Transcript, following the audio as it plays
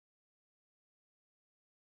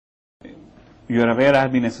You are aware I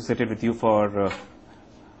have been associated with you for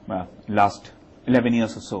last 11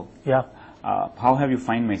 years or so. Yeah. How have you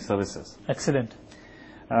found my services? Excellent.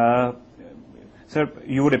 Sir,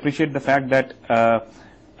 you would appreciate the fact that,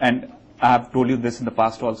 and I have told you this in the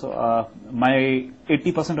past also, my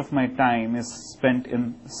 80% of my time is spent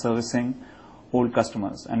in servicing old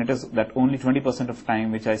customers, and it is that only 20% of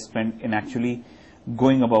time which I spend in actually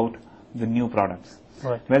going about the new products.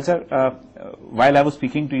 Right. Well, sir, while I was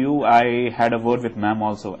speaking to you, I had a word with ma'am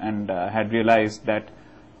also, and had realized that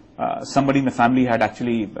somebody in the family had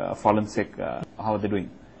actually fallen sick. How are they doing?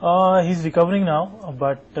 He's recovering now,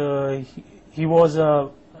 but he was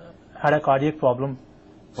had a cardiac problem.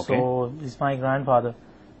 Okay. So he's my grandfather.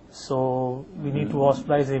 So we need to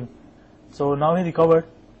hospitalize him. So now he recovered.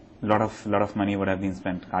 Lot of money would have been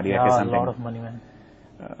spent. Cardiac is Yeah, a something. lot of money, man.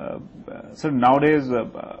 So nowadays,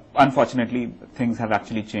 unfortunately, things have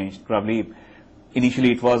actually changed. Probably,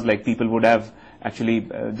 initially it was like people would have actually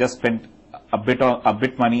just spent a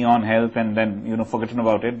bit money on health and then forgotten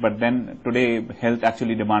about it. But then today, health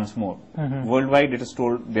actually demands more. Worldwide, it is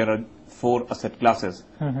told there are 4 asset classes.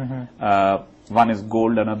 One is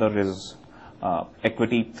gold, another is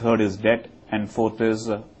equity, third is debt, and fourth is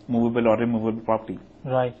movable or immovable property.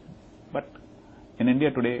 Right. But in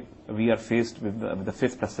India today, we are faced with the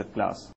 5th asset class.